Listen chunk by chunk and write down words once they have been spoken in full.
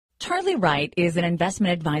Charlie Wright is an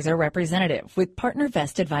investment advisor representative with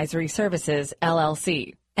PartnerVest Advisory Services,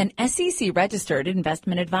 LLC, an SEC-registered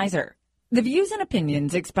investment advisor. The views and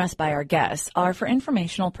opinions expressed by our guests are for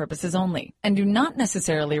informational purposes only and do not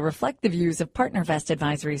necessarily reflect the views of PartnerVest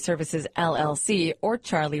Advisory Services, LLC, or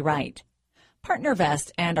Charlie Wright.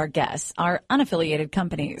 PartnerVest and our guests are unaffiliated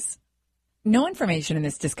companies. No information in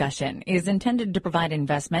this discussion is intended to provide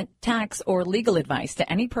investment, tax, or legal advice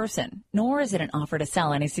to any person, nor is it an offer to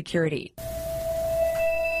sell any security.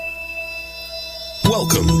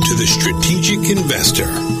 Welcome to The Strategic Investor.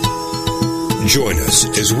 Join us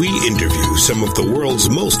as we interview some of the world's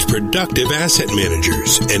most productive asset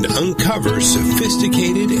managers and uncover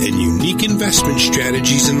sophisticated and unique investment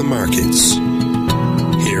strategies in the markets.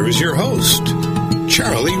 Here is your host,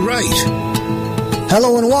 Charlie Wright.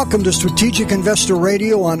 Hello and welcome to Strategic Investor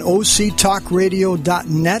Radio on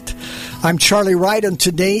octalkradio.net. I'm Charlie Wright, and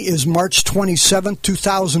today is March 27,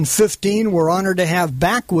 2015. We're honored to have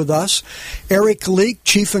back with us Eric Leek,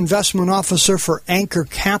 Chief Investment Officer for Anchor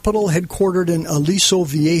Capital, headquartered in Aliso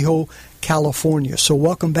Viejo, California. So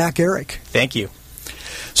welcome back, Eric. Thank you.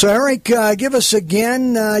 So, Eric, give us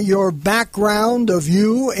again your background of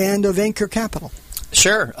you and of Anchor Capital.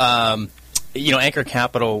 Sure. Anchor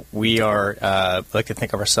Capital, we are like to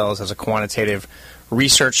think of ourselves as a quantitative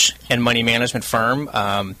research and money management firm.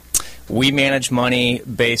 We manage money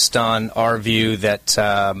based on our view that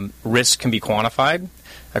risk can be quantified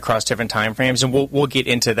across different time frames, and we'll get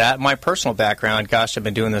into that. My personal background, gosh, I've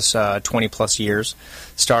been doing this 20 plus years.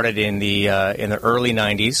 Started in the early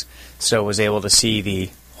 90s, so was able to see the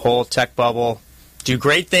whole tech bubble do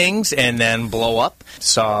great things and then blow up.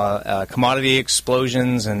 Saw commodity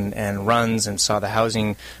explosions and runs, and saw the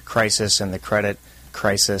housing crisis and the credit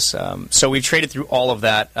crisis. So we've traded through all of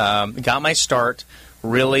that. Got my start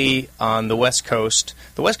really on the West Coast.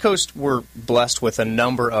 The West Coast, we're blessed with a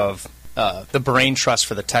number of the brain trust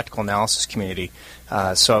for the technical analysis community.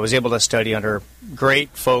 So I was able to study under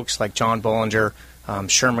great folks like John Bollinger,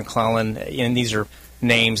 Sherman McClellan, and these are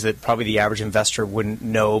names that probably the average investor wouldn't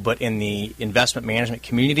know, but in the investment management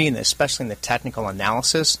community, and especially in the technical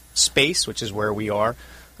analysis space, which is where we are,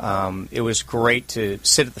 it was great to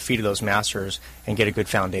sit at the feet of those masters and get a good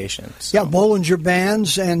foundation. So. Yeah, Bollinger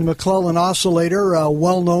Bands and McClellan Oscillator,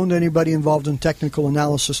 well known to anybody involved in technical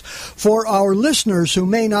analysis. For our listeners who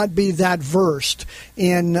may not be that versed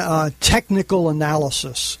in technical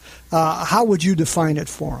analysis, how would you define it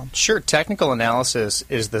for them? Sure. Technical analysis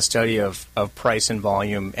is the study of price and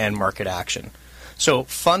volume and market action. So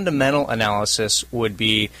fundamental analysis would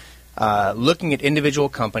be looking at individual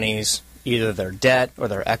companies, either their debt or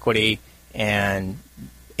their equity, and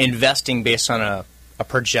investing based on a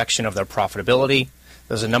projection of their profitability.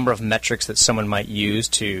 There's a number of metrics that someone might use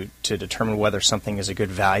to determine whether something is a good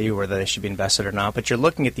value or whether they should be invested or not, but you're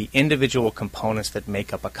looking at the individual components that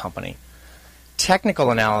make up a company. Technical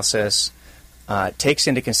analysis takes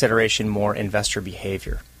into consideration more investor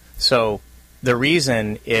behavior. So the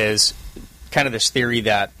reason is kind of this theory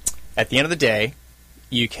that at the end of the day,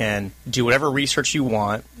 you can do whatever research you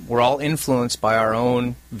want. We're all influenced by our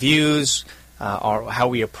own views, how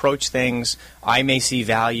we approach things. I may see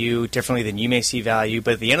value differently than you may see value,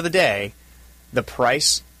 but at the end of the day, the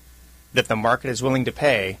price that the market is willing to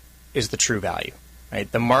pay is the true value.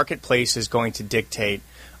 Right? The marketplace is going to dictate.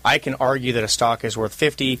 I can argue that a stock is worth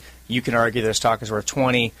 $50. You can argue that a stock is worth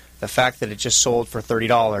 $20. The fact that it just sold for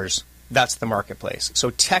 $30, that's the marketplace. So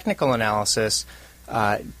technical analysis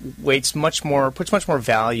puts much more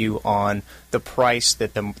value on the price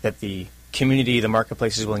that the community, the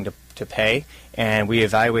marketplace is willing to pay, and we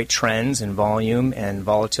evaluate trends in volume and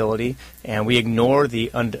volatility, and we ignore the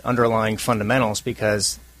underlying fundamentals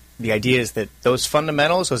because the idea is that those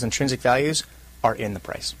fundamentals, those intrinsic values, are in the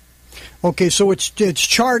price. Okay, so it's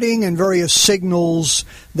charting and various signals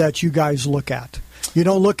that you guys look at. You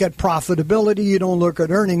don't look at profitability, you don't look at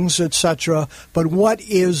earnings, etc. But what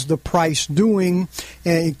is the price doing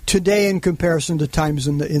today in comparison to times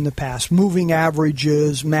in the past? Moving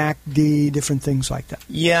averages, MACD, different things like that.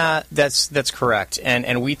 Yeah, that's correct.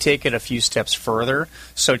 And we take it a few steps further.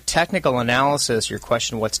 So technical analysis, your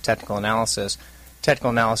question, what's technical analysis?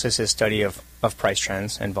 Technical analysis is study of price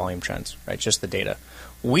trends and volume trends, right? Just the data.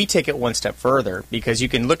 We take it one step further because you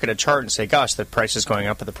can look at a chart and say, gosh, the price is going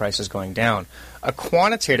up or the price is going down. A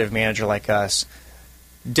quantitative manager like us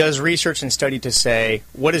does research and study to say,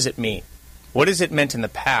 what does it mean? What has it meant in the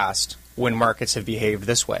past when markets have behaved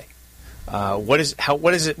this way? What has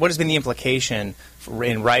been the implication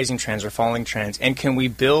in rising trends or falling trends? And can we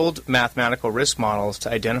build mathematical risk models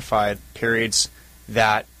to identify periods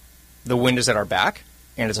that the wind is at our back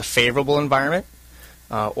and it's a favorable environment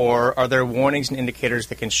Or are there warnings and indicators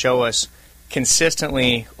that can show us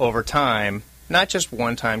consistently over time, not just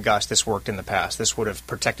one time, gosh, this worked in the past, this would have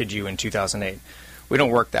protected you in 2008. We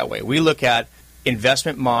don't work that way. We look at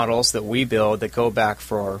investment models that we build that go back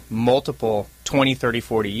for multiple 20, 30,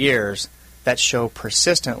 40 years that show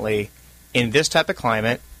persistently in this type of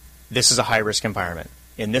climate, this is a high-risk environment.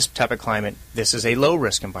 In this type of climate, this is a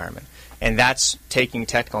low-risk environment. And that's taking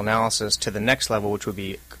technical analysis to the next level, which would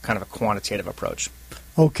be kind of a quantitative approach.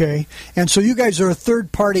 Okay. And so you guys are a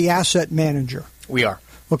third-party asset manager. We are.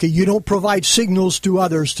 Okay, you don't provide signals to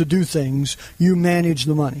others to do things. You manage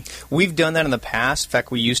the money. We've done that in the past. In fact,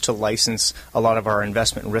 we used to license a lot of our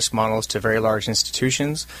investment and risk models to very large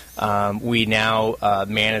institutions. We now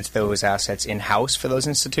manage those assets in-house for those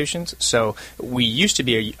institutions. So we used to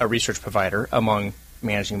be a research provider among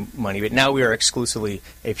managing money, but now we are exclusively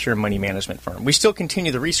a pure money management firm. We still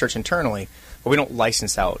continue the research internally, but we don't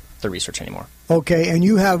license out the research anymore. Okay, and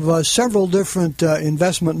you have several different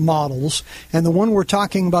investment models, and the one we're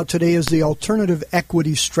talking about today is the alternative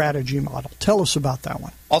equity strategy model. Tell us about that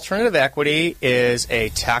one. Alternative equity is a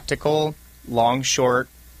tactical, long-short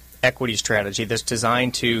equity strategy that's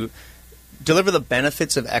designed to deliver the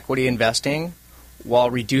benefits of equity investing while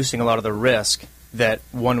reducing a lot of the risk that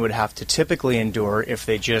one would have to typically endure if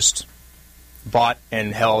they just bought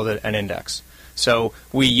and held an index. So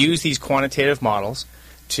we use these quantitative models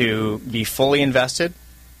to be fully invested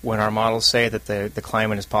when our models say that the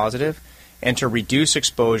climate is positive, and to reduce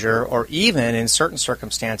exposure, or even in certain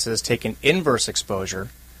circumstances take an inverse exposure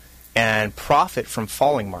and profit from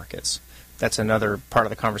falling markets. That's another part of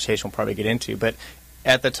the conversation we'll probably get into. But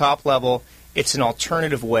at the top level, it's an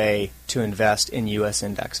alternative way to invest in U.S.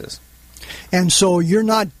 indexes. And so you're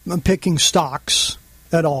not picking stocks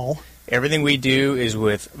at all. Everything we do is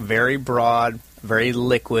with very broad, very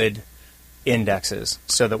liquid indexes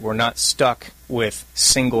so that we're not stuck with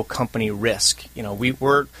single company risk. You know,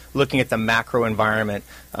 we're looking at the macro environment.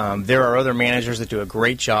 There are other managers that do a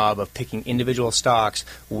great job of picking individual stocks.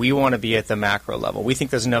 We want to be at the macro level. We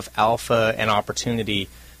think there's enough alpha and opportunity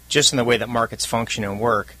just in the way that markets function and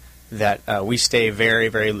work that we stay very,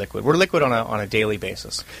 very liquid. We're liquid on a daily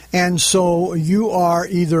basis. And so you are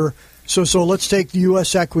either, so let's take the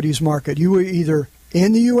U.S. equities market. You are either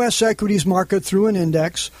in the U.S. equities market through an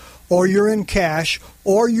index, or you're in cash,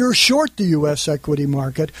 or you're short the U.S. equity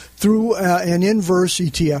market through an inverse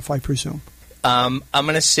ETF, I presume. I'm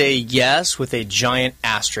going to say yes with a giant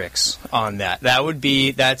asterisk on that.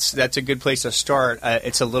 That's a good place to start.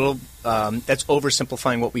 It's a little that's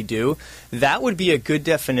oversimplifying what we do. That would be a good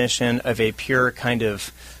definition of a pure kind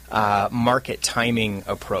of market timing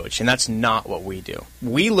approach, and that's not what we do.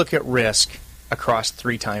 We look at risk across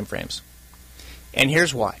 3 time frames, and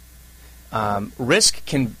here's why. Risk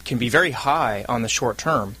can be very high on the short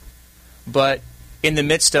term, but in the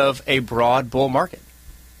midst of a broad bull market.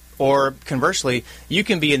 Or conversely, you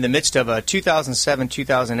can be in the midst of a 2007,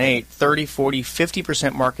 2008, 30, 40,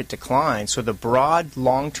 50% market decline. So the broad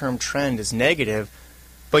long-term trend is negative,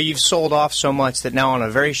 but you've sold off so much that now on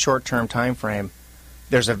a very short-term time frame,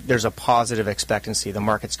 there's a positive expectancy. The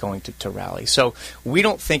market's going to rally. So we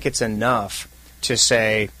don't think it's enough to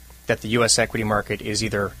say that the U.S. equity market is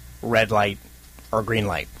either red light or green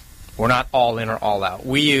light. We're not all in or all out.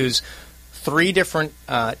 We use 3 different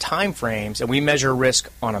time frames, and we measure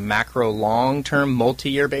risk on a macro long-term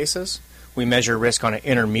multi-year basis. We measure risk on an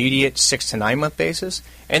intermediate 6 to 9 month basis,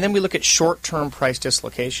 and then we look at short-term price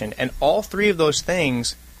dislocation. And all 3 of those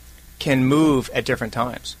things can move at different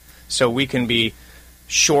times. So we can be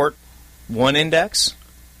short one index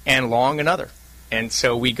and long another. And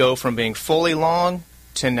so we go from being fully long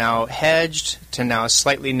to now hedged to now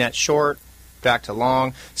slightly net short, back to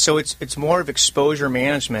long. So it's more of exposure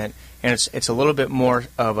management, and it's a little bit more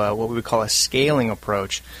of what we would call a scaling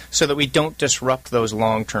approach so that we don't disrupt those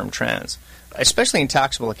long-term trends. Especially in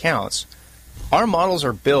taxable accounts, our models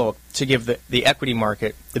are built to give the equity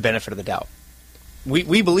market the benefit of the doubt.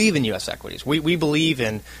 We believe in U.S. equities. We believe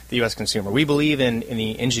in the U.S. consumer. We believe in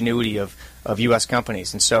the ingenuity of U.S.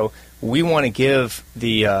 companies. And so we want to give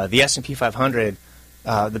the S&P 500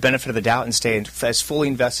 the benefit of the doubt and stay as fully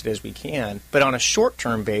invested as we can. But on a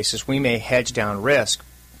short-term basis, we may hedge down risk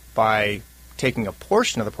by taking a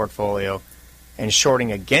portion of the portfolio and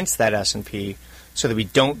shorting against that S&P so that we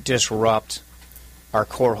don't disrupt our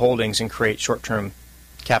core holdings and create short-term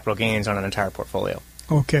capital gains on an entire portfolio.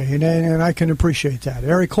 Okay, and I can appreciate that.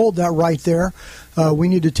 Eric, hold that right there. We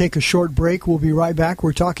need to take a short break. We'll be right back.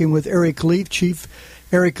 We're talking with Eric Leek, Chief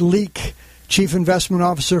Investment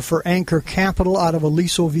Officer for Anchor Capital out of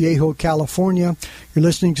Aliso Viejo, California. You're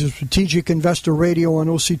listening to Strategic Investor Radio on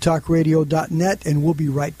OCTalkRadio.net, and we'll be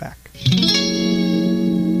right back.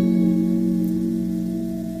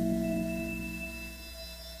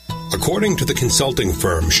 According to the consulting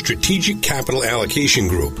firm Strategic Capital Allocation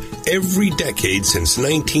Group, every decade since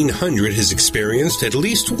 1900 has experienced at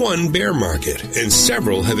least one bear market, and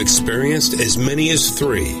several have experienced as many as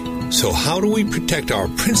 3. So how do we protect our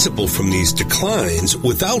principal from these declines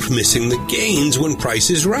without missing the gains when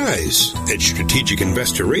prices rise? At Strategic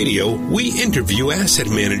Investor Radio, we interview asset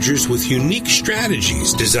managers with unique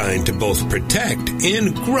strategies designed to both protect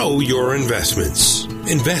and grow your investments.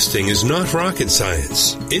 Investing is not rocket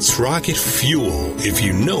science. It's rocket fuel if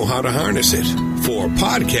you know how to harness it. For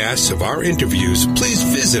podcasts of our interviews, please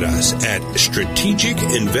visit us at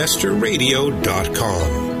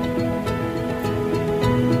strategicinvestorradio.com.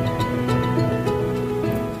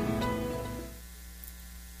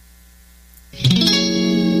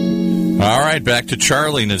 All right, back to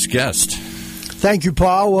Charlie and his guest. Thank you,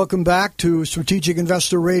 Paul. Welcome back to Strategic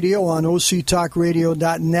Investor Radio on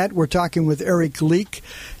OCTalkRadio.net. We're talking with Eric Leek,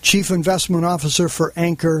 Chief Investment Officer for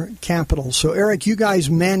Anchor Capital. So, Eric, you guys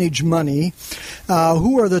manage money.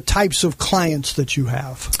 Who are the types of clients that you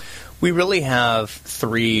have? We really have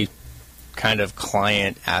 3 kind of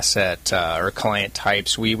client asset or client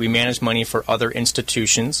types. We manage money for other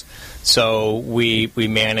institutions. So we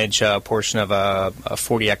manage a portion of a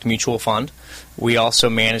 40 Act mutual fund. We also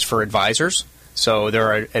manage for advisors. So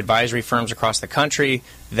there are advisory firms across the country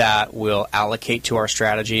that will allocate to our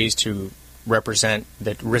strategies to represent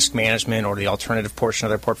the risk management or the alternative portion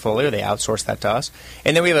of their portfolio. They outsource that to us.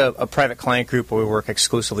 And then we have a private client group where we work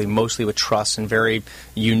exclusively mostly with trusts and very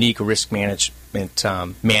unique risk management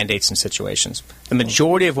mandates and situations. The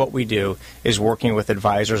majority of what we do is working with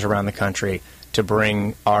advisors around the country to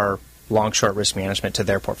bring our long-short risk management to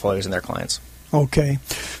their portfolios and their clients. Okay.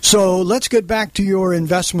 So let's get back to your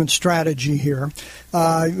investment strategy here.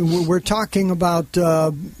 We're talking about,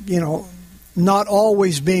 not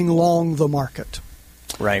always being long the market.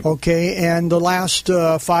 Right. Okay. And the last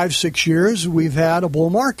 5-6 years, we've had a bull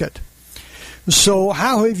market. So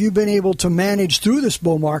how have you been able to manage through this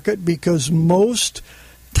bull market? Because most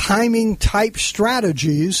timing type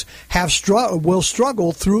strategies will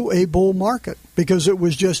struggle through a bull market because it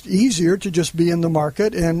was just easier to just be in the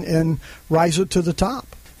market and rise it to the top.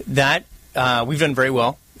 That we've done very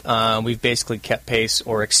well. We've basically kept pace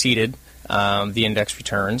or exceeded the index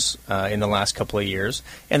returns in the last couple of years.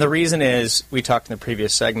 And the reason is, we talked in the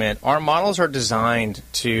previous segment, our models are designed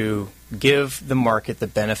to give the market the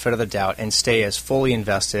benefit of the doubt and stay as fully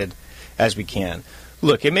invested as we can.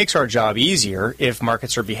 Look, it makes our job easier if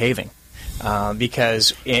markets are behaving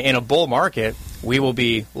because in a bull market, we will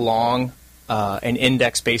be long an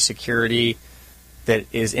index-based security that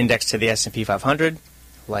is indexed to the S&P 500,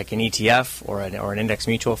 like an ETF or an index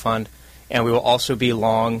mutual fund, and we will also be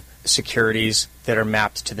long securities that are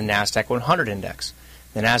mapped to the NASDAQ 100 index.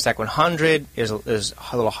 The NASDAQ 100 is a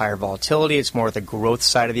little higher volatility. It's more the growth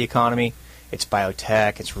side of the economy. It's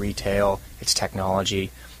biotech, it's retail, it's technology.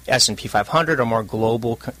 S&P 500 are more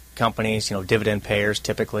global companies, dividend payers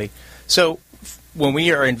typically. So when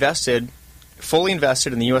we are fully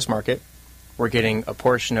invested in the U.S. market, we're getting a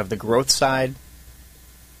portion of the growth side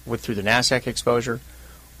through the NASDAQ exposure.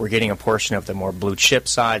 We're getting a portion of the more blue chip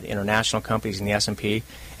side, the international companies in the S&P,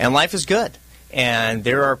 and life is good. And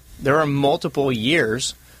there are multiple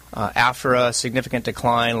years after a significant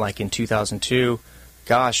decline, like in 2002.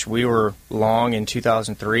 Gosh, we were long in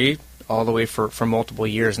 2003. All the way for multiple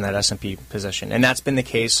years in that S&P position. And that's been the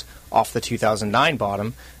case off the 2009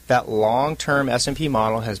 bottom. That long-term S&P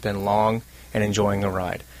model has been long and enjoying the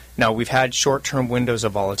ride. Now, we've had short-term windows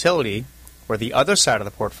of volatility where the other side of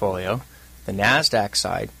the portfolio, the NASDAQ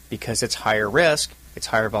side, because it's higher risk, it's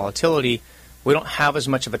higher volatility, we don't have as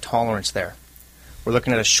much of a tolerance there. We're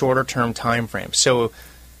looking at a shorter-term time frame. So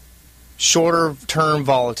shorter-term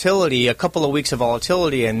volatility, a couple of weeks of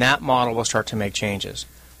volatility, and that model will start to make changes.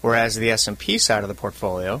 Whereas the S&P side of the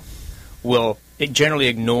portfolio will generally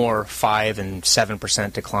ignore 5 and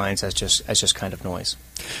 7% declines as just kind of noise.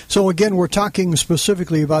 So again, we're talking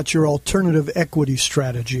specifically about your alternative equity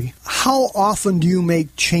strategy. How often do you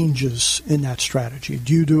make changes in that strategy?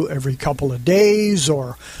 Do you do every couple of days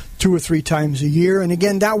or 2 or 3 times a year? And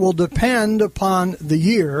again, that will depend upon the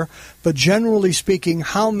year, but generally speaking,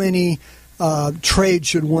 how many trades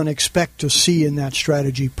should one expect to see in that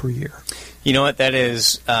strategy per year? You know what? That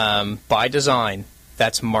is, by design,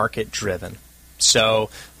 that's market-driven. So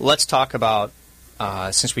let's talk about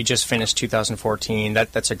since we just finished 2014,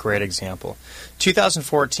 that's a great example.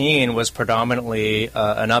 2014 was predominantly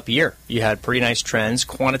an up year. You had pretty nice trends,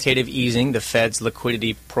 quantitative easing, the Fed's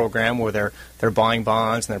liquidity program where they're buying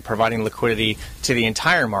bonds and they're providing liquidity to the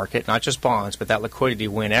entire market, not just bonds, but that liquidity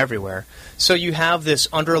went everywhere. So you have this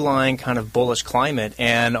underlying kind of bullish climate,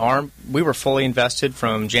 and we were fully invested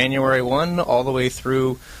from January 1 all the way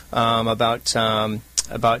through about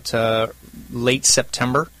late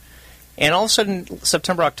September. And all of a sudden,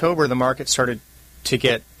 September, October, the market started to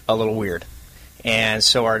get a little weird. And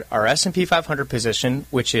so our S&P 500 position,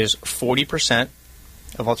 which is 40%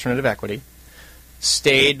 of alternative equity,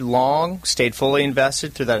 stayed fully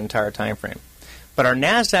invested through that entire time frame. But our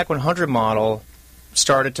NASDAQ 100 model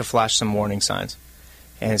started to flash some warning signs.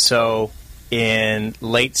 And so in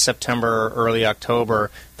late September, early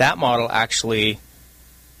October, that model actually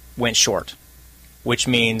went short, which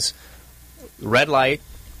means red light,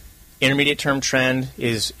 intermediate term trend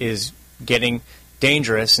is getting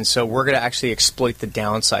dangerous, and so we're going to actually exploit the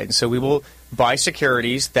downside. And so we will buy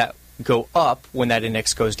securities that go up when that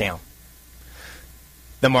index goes down.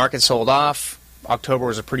 The market sold off. October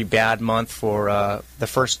was a pretty bad month for the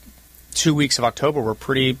first 2 weeks of October were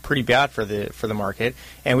pretty bad for the market,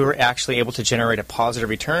 and we were actually able to generate a positive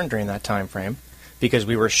return during that time frame because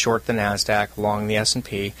we were short the NASDAQ, long the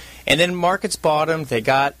S&P, and then markets bottomed. They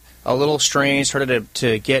got a little strange, started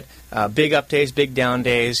to get big up days, big down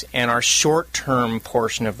days, and our short-term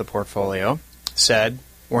portion of the portfolio said,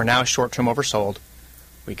 we're now short-term oversold.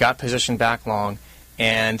 We got positioned back long,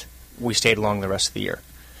 and we stayed long the rest of the year.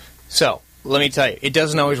 So, let me tell you, it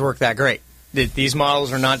doesn't always work that great. These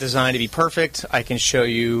models are not designed to be perfect. I can show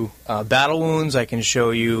you battle wounds. I can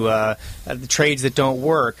show you the trades that don't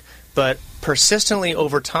work. But persistently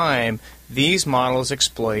over time, these models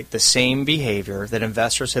exploit the same behavior that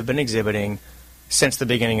investors have been exhibiting since the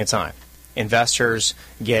beginning of time. Investors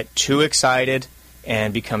get too excited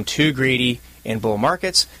and become too greedy in bull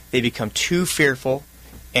markets. They become too fearful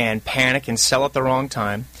and panic and sell at the wrong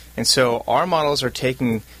time. And so our models are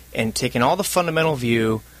taking all the fundamental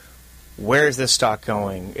view. Where is this stock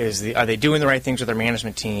going? Are they doing the right things with their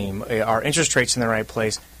management team? Are interest rates in the right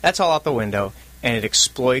place? That's all out the window, and it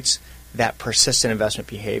exploits that persistent investment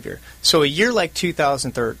behavior. So a year like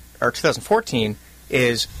 2014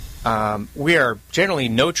 is we are generally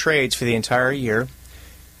no trades for the entire year.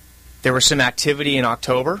 There was some activity in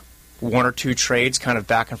October, one or two trades kind of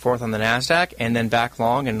back and forth on the NASDAQ, and then back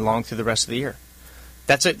long and long through the rest of the year.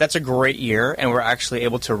 That's a great year, and we're actually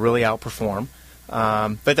able to really outperform.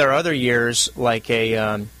 But there are other years like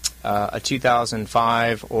a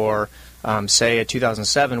 2005 or say a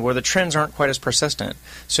 2007 where the trends aren't quite as persistent.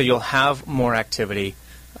 So you'll have more activity,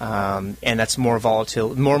 and that's more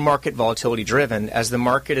market volatility driven. As the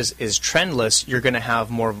market is trendless, you're going to have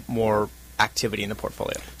more activity in the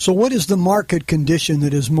portfolio. So what is the market condition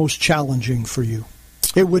that is most challenging for you?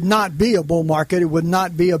 It would not be a bull market. It would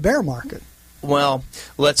not be a bear market. Well,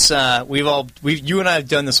 let's. You and I have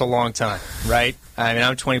done this a long time, right? I mean,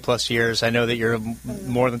 I'm 20 plus years. I know that you're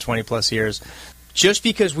more than 20 plus years. Just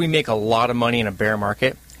because we make a lot of money in a bear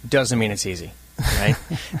market doesn't mean it's easy, right?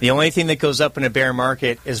 The only thing that goes up in a bear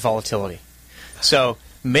market is volatility. So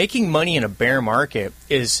making money in a bear market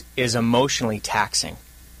is emotionally taxing,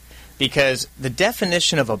 because the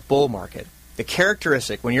definition of a bull market, the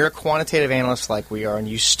characteristic, when you're a quantitative analyst like we are and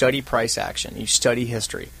you study price action, you study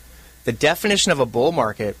history, the definition of a bull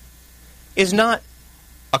market is not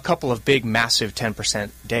a couple of big, massive 10%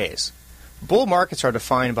 days. Bull markets are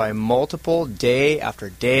defined by multiple day after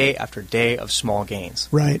day after day of small gains.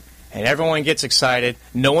 Right. And everyone gets excited.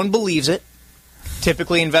 No one believes it.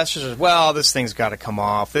 Typically, investors are, well, this thing's got to come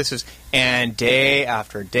off. And day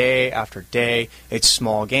after day after day, it's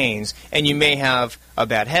small gains. And you may have a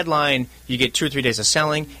bad headline. You get 2 or 3 days of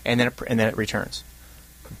selling, and then it returns.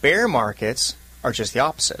 Bear markets are just the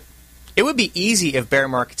opposite. It would be easy if bear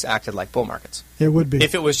markets acted like bull markets. It would be.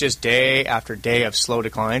 If it was just day after day of slow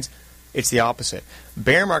declines, it's the opposite.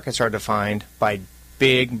 Bear markets are defined by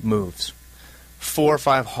big moves. 4 or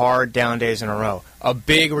 5 hard down days in a row. A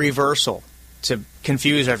big reversal to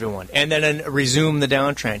confuse everyone. And then resume the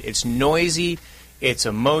downtrend. It's noisy. It's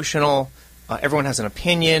emotional. Everyone has an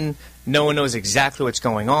opinion. No one knows exactly what's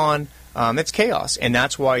going on. It's chaos. And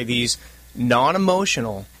that's why these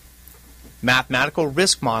non-emotional mathematical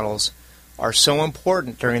risk models are so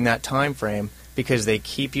important during that time frame, because they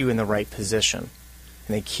keep you in the right position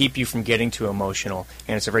and they keep you from getting too emotional,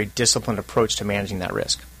 and it's a very disciplined approach to managing that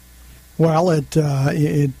risk. Well, it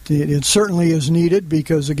certainly is needed,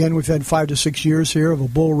 because again, we've had 5 to 6 years here of a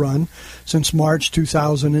bull run since March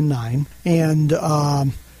 2009, and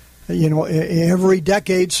Every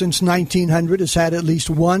decade since 1900 has had at least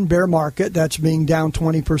one bear market that's being down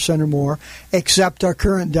 20% or more, except our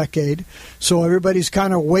current decade. So everybody's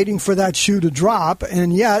kind of waiting for that shoe to drop,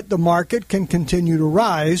 and yet the market can continue to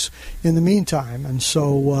rise in the meantime. And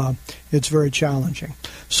so it's very challenging.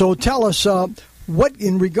 So tell us, what,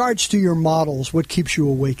 in regards to your models, what keeps you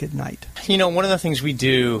awake at night? One of the things we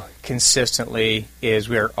do consistently is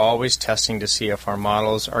we are always testing to see if our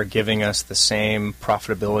models are giving us the same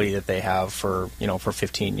profitability that they have for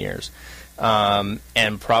 15 years.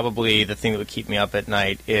 And probably the thing that would keep me up at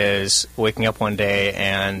night is waking up one day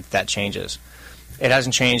and that changes. It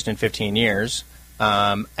hasn't changed in 15 years.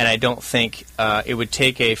 And I don't think it would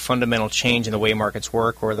take a fundamental change in the way markets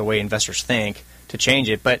work or the way investors think to change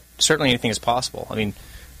it, but certainly anything is possible. I mean,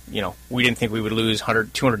 we didn't think we would lose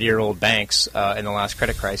 200-year-old banks in the last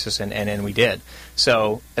credit crisis, and we did.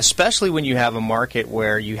 So especially when you have a market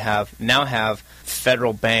where you now have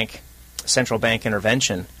central bank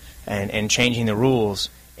intervention and changing the rules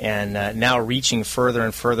and now reaching further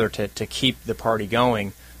and further to keep the party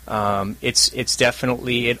going, it's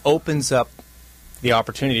definitely, it opens up the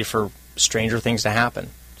opportunity for stranger things to happen.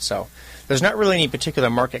 So there's not really any particular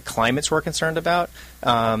market climates we're concerned about.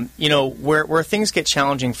 Where things get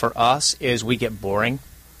challenging for us is we get boring.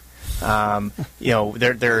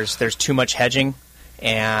 There's too much hedging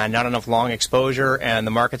and not enough long exposure, and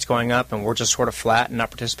the market's going up, and we're just sort of flat and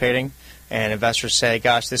not participating. And investors say,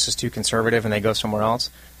 "Gosh, this is too conservative," and they go somewhere else.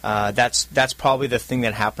 That's probably the thing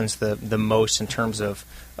that happens the most in terms of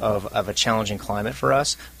a challenging climate for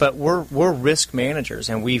us. But we're risk managers,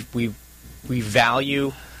 and we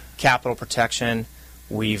value capital protection.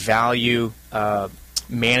 We value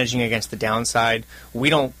managing against the downside.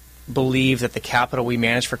 We don't believe that the capital we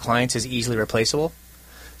manage for clients is easily replaceable.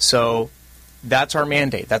 So that's our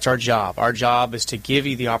mandate. That's our job. Our job is to give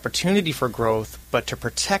you the opportunity for growth, but to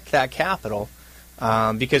protect that capital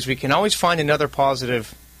because we can always find another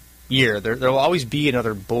positive year. There will always be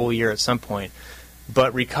another bull year at some point.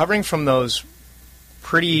 But recovering from those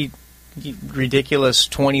pretty ridiculous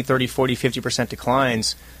 20, 30, 40, 50%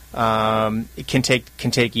 declines it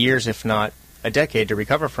can take years, if not a decade, to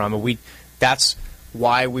recover from. And that's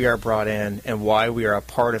why we are brought in and why we are a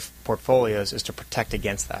part of portfolios, is to protect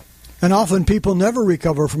against that. And often people never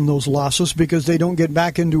recover from those losses because they don't get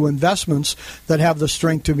back into investments that have the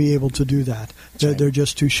strength to be able to do that. They're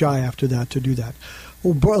just too shy after that to do that.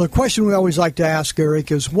 Well, the question we always like to ask,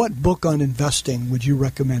 Eric, is what book on investing would you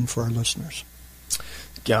recommend for our listeners?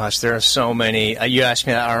 Gosh, there are so many. You asked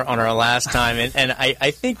me that on our last time, and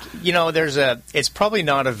I think it's probably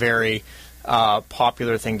not a very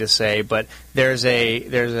popular thing to say, but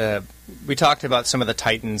we talked about some of the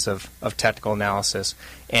titans of technical analysis,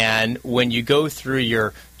 and when you go through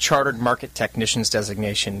your Chartered Market Technicians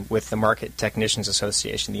designation with the Market Technicians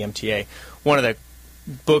Association, the MTA, one of the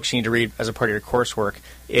books you need to read as a part of your coursework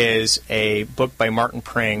is a book by Martin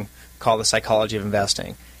Pring called The Psychology of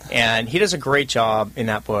Investing. And he does a great job in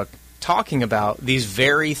that book talking about these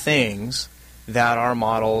very things that our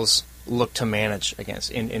models look to manage against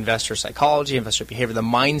in investor psychology, investor behavior, the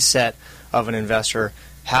mindset of an investor,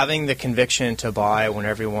 having the conviction to buy when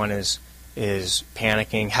everyone is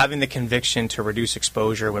panicking, having the conviction to reduce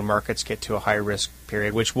exposure when markets get to a high risk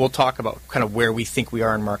period, which we'll talk about kind of where we think we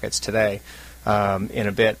are in markets today in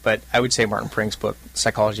a bit. But I would say Martin Pring's book,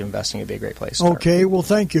 Psychology of Investing, would be a great place to start. Okay, well,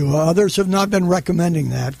 thank you. Others have not been recommending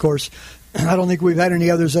that. Of course, I don't think we've had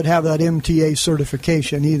any others that have that MTA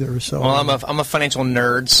certification either. So, well, I'm a financial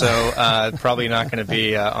nerd, so probably not going to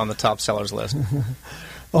be on the top sellers list.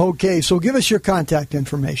 Okay, so give us your contact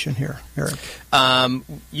information here, Eric.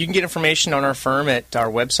 You can get information on our firm at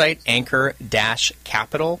our website,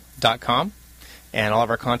 anchor-capital.com. And all of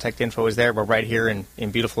our contact info is there. We're right here in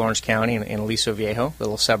beautiful Orange County in Aliso Viejo, the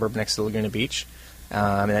little suburb next to Laguna Beach.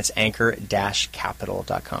 And that's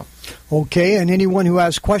anchor-capital.com. Okay, and anyone who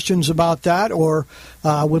has questions about that or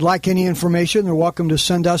would like any information, they're welcome to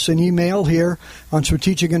send us an email here on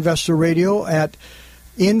Strategic Investor Radio at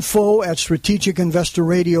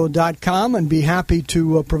info@strategicinvestorradio.com, and be happy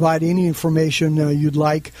to provide any information you'd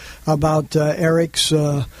like about Eric's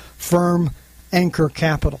firm, Anchor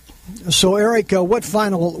Capital. So, Eric, what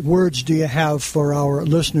final words do you have for our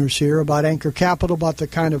listeners here about Anchor Capital, about the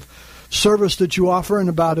kind of service that you offer, and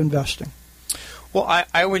about investing? Well,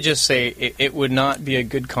 I would just say it would not be a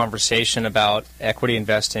good conversation about equity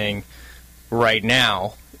investing right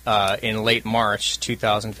now in late March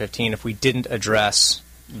 2015 if we didn't address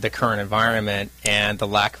the current environment and the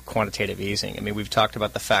lack of quantitative easing. I mean, we've talked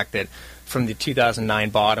about the fact that from the 2009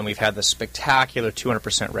 bottom, we've had this spectacular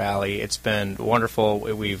 200% rally. It's been wonderful.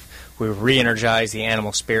 We've re-energized the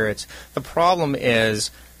animal spirits. The problem is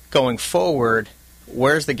going forward,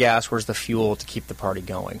 where's the gas, where's the fuel to keep the party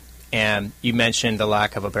going? And you mentioned the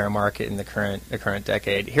lack of a bear market in the current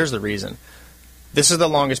decade. Here's the reason. This is the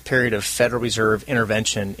longest period of Federal Reserve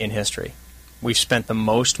intervention in history. We've spent the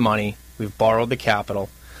most money. We've borrowed the capital.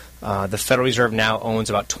 The Federal Reserve now owns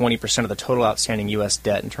about 20% of the total outstanding U.S.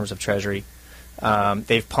 debt in terms of Treasury.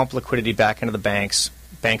 They've pumped liquidity back into the banks.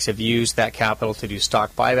 Banks have used that capital to do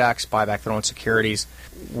stock buybacks, buy back their own securities.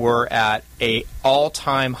 We're at an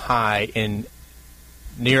all-time high in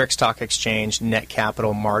New York Stock Exchange net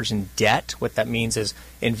capital margin debt. What that means is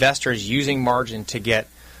investors using margin to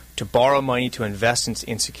borrow money to invest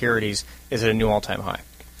in securities is at a new all-time high.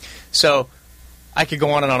 So I could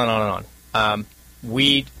go on and on and on and on.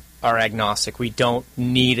 We are agnostic. We don't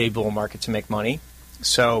need a bull market to make money.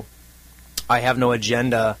 So I have no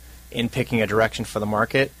agenda in picking a direction for the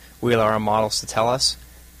market. We allow our models to tell us.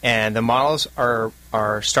 And the models are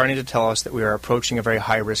starting to tell us that we are approaching a very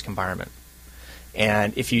high-risk environment.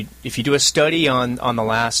 And if you do a study on the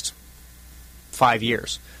last 5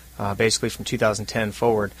 years, basically from 2010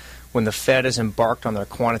 forward, when the Fed has embarked on their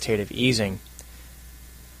quantitative easing,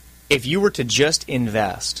 if you were to just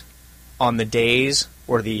invest on the days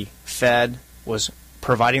where the Fed was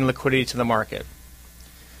providing liquidity to the market,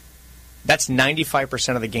 that's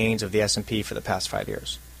 95% of the gains of the S&P for the past 5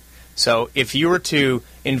 years. So if you were to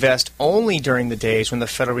invest only during the days when the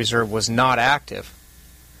Federal Reserve was not active,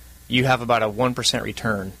 you have about a 1%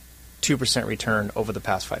 return, 2% return over the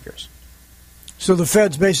past 5 years. So the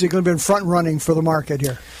Fed's basically been front-running for the market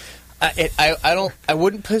here. I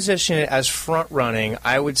wouldn't position it as front-running.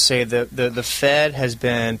 I would say that the Fed has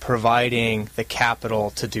been providing the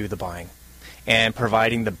capital to do the buying and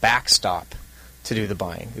providing the backstop to do the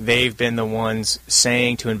buying. They've been the ones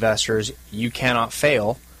saying to investors, you cannot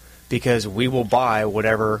fail because we will buy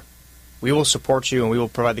whatever, we will support you and we will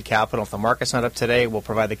provide the capital. If the market's not up today, we'll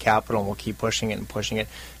provide the capital and we'll keep pushing it and pushing it.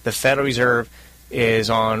 The Federal Reserve is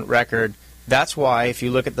on record. That's why if you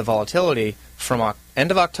look at the volatility, from end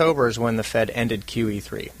of October is when the Fed ended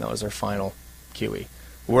QE3. That was their final QE.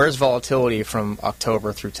 Where's volatility from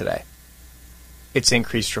October through today? It's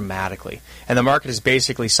increased dramatically. And the market is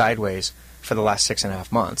basically sideways for the last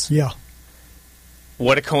 6.5 months. Yeah.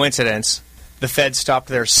 What a coincidence. The Fed stopped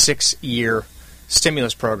their 6-year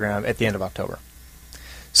stimulus program at the end of October.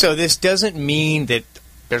 So this doesn't mean that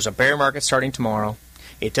there's a bear market starting tomorrow.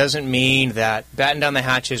 It doesn't mean that batten down the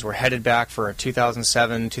hatches, we're headed back for a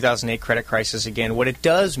 2007, 2008 credit crisis again. What it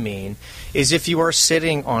does mean is if you are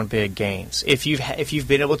sitting on big gains, if you've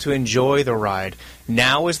been able to enjoy the ride,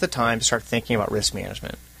 now is the time to start thinking about risk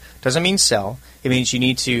management. Doesn't mean sell. It means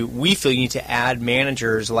we feel you need to add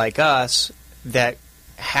managers like us that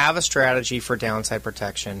have a strategy for downside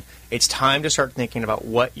protection. It's time to start thinking about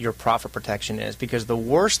what your profit protection is, because the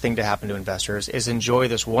worst thing to happen to investors is enjoy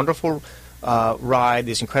this wonderful ride,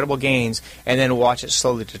 these incredible gains, and then watch it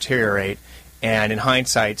slowly deteriorate, and in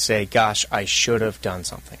hindsight say, gosh, I should have done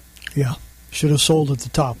something. Yeah, should have sold at the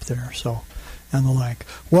top there, so, and the like.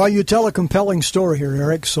 Well, you tell a compelling story here,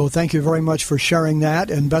 Eric, so thank you very much for sharing that,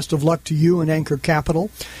 and best of luck to you and Anchor Capital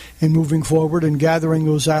in moving forward and gathering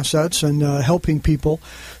those assets and helping people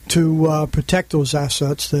to protect those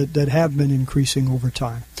assets that have been increasing over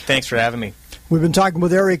time. Thanks for having me. We've been talking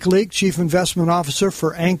with Eric Leake, Chief Investment Officer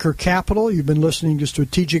for Anchor Capital. You've been listening to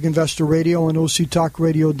Strategic Investor Radio on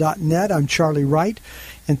OCTalkRadio.net. I'm Charlie Wright,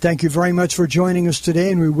 and thank you very much for joining us today,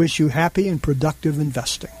 and we wish you happy and productive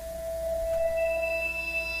investing.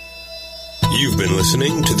 You've been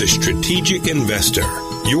listening to The Strategic Investor,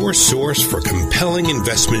 your source for compelling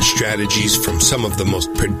investment strategies from some of the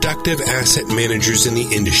most productive asset managers in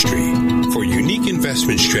the industry. For unique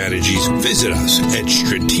investment strategies, visit us at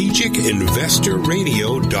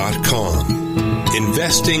strategicinvestorradio.com.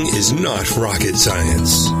 Investing is not rocket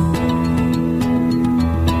science.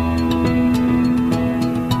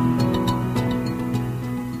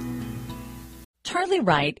 Charlie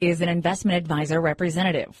Wright is an investment advisor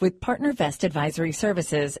representative with PartnerVest Advisory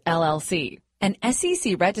Services, LLC, an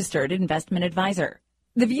SEC-registered investment advisor.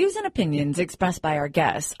 The views and opinions expressed by our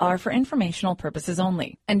guests are for informational purposes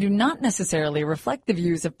only and do not necessarily reflect the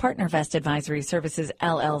views of PartnerVest Advisory Services,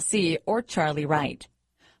 LLC, or Charlie Wright.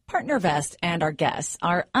 PartnerVest and our guests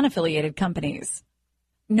are unaffiliated companies.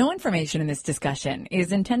 No information in this discussion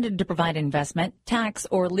is intended to provide investment, tax,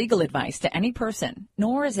 or legal advice to any person,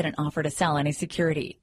 nor is it an offer to sell any security.